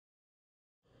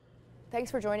Thanks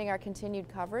for joining our continued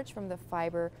coverage from the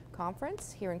FIBRE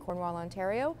conference here in Cornwall,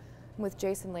 Ontario. I'm with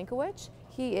Jason Linkewich.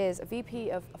 He is VP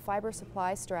of Fiber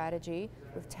Supply Strategy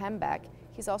with Tembec.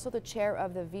 He's also the chair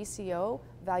of the VCO,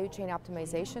 Value Chain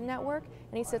Optimization Network,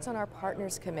 and he sits on our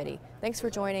Partners Committee. Thanks for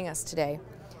joining us today.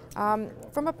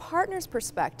 From a partner's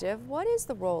perspective, what is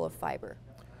the role of FIBRE?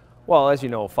 Well, as you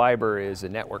know, FIBRE is a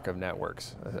network of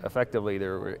networks. Effectively,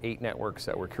 there were 8 networks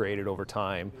that were created over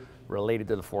time related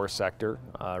to the forest sector,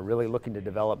 really looking to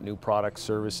develop new products,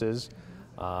 services,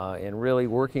 and really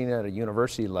working at a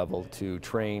university level to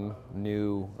train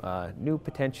new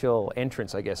potential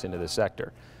entrants, I guess, into the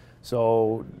sector.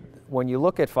 So when you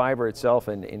look at FIBRE itself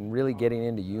and really getting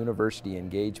into university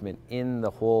engagement in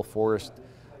the whole forest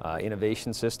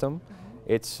innovation system,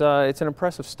 it's an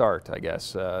impressive start, I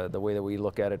guess, the way that we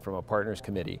look at it from a partners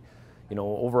committee. You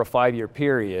know, over a 5-year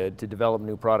period to develop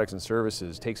new products and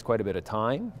services takes quite a bit of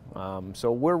time.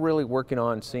 So we're really working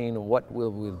on seeing what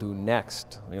we'll do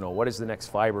next. You know, what is the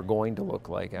next FIBRE going to look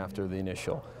like after the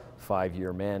initial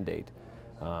 5-year mandate?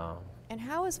 And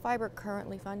how is FIBRE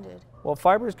currently funded? Well,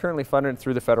 FIBRE is currently funded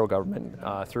through the federal government,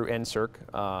 through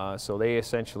NSERC. So they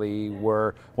essentially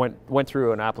went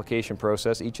through an application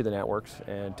process, each of the networks,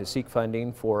 and to seek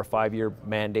funding for a 5-year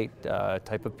mandate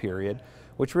type of period,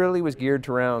 which really was geared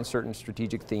to around certain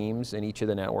strategic themes in each of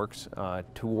the networks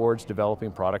towards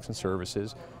developing products and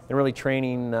services and really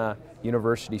training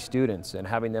university students and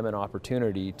having them an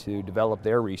opportunity to develop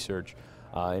their research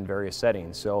in various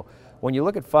settings. So when you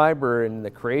look at FIBRE and the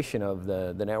creation of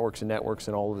the networks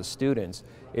and all of the students,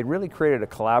 it really created a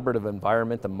collaborative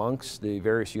environment amongst the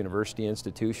various university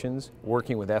institutions,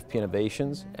 working with FP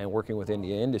Innovations and working with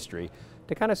India industry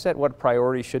to kind of set what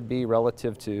priorities should be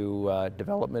relative to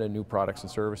development of new products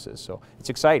and services. So it's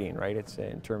exciting, right? It's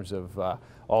in terms of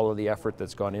all of the effort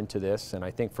that's gone into this, and I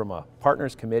think from a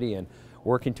partners committee and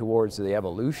working towards the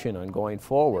evolution and going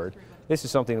forward, this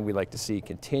is something that we'd like to see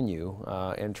continue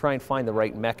and try and find the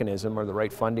right mechanism or the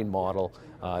right funding model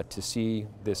to see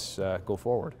this go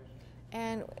forward.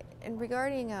 And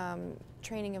regarding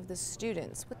training of the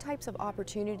students, what types of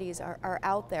opportunities are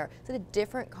out there? Is it a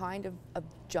different kind of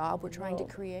job we're trying to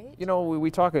create? You know,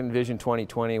 we talk in Vision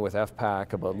 2020 with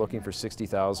FPAC about looking for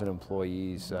 60,000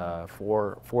 employees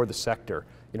for the sector.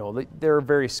 You know, there are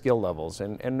various skill levels,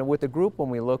 and with the group, when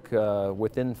we look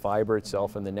within FIBRE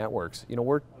itself and the networks, you know,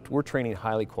 we're training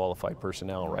highly qualified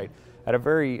personnel, right, at a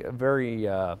very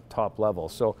top level.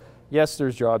 So yes,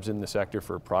 there's jobs in the sector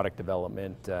for product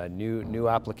development, new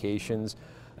applications,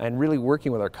 and really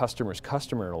working with our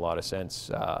customer in a lot of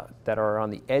sense that are on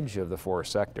the edge of the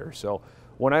forest sector. So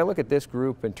when I look at this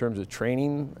group in terms of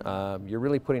training, you're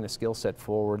really putting a skill set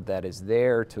forward that is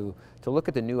there to look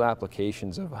at the new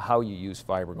applications of how you use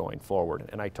FIBRE going forward.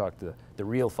 And I talked to the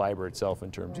real FIBRE itself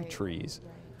in terms of trees.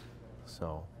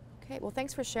 So. Okay, well,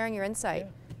 thanks for sharing your insight.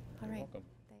 Yeah. All right. Welcome.